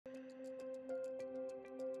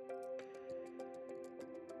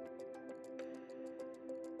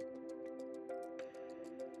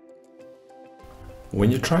When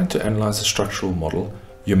you're trying to analyze a structural model,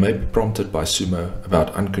 you may be prompted by Sumo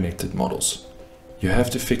about unconnected models. You have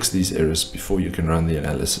to fix these errors before you can run the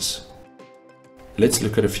analysis. Let's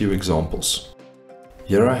look at a few examples.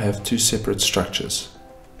 Here I have two separate structures.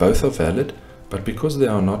 Both are valid, but because they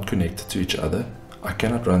are not connected to each other, I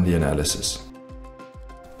cannot run the analysis.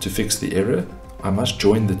 To fix the error, I must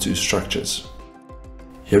join the two structures.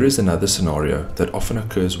 Here is another scenario that often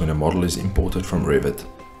occurs when a model is imported from Revit.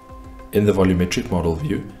 In the volumetric model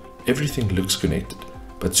view, everything looks connected,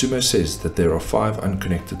 but Sumo says that there are 5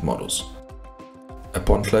 unconnected models.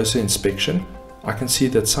 Upon closer inspection, I can see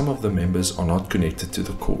that some of the members are not connected to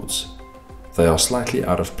the chords. They are slightly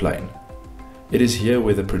out of plane. It is here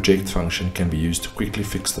where the project function can be used to quickly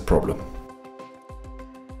fix the problem.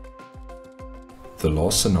 The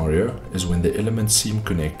last scenario is when the elements seem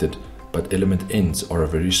connected, but element ends are a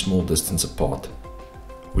very small distance apart.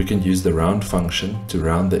 We can use the round function to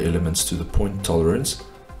round the elements to the point tolerance,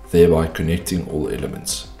 thereby connecting all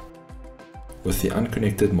elements. With the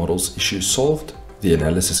unconnected models issue solved, the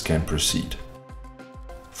analysis can proceed.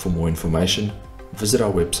 For more information, visit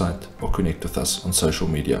our website or connect with us on social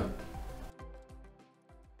media.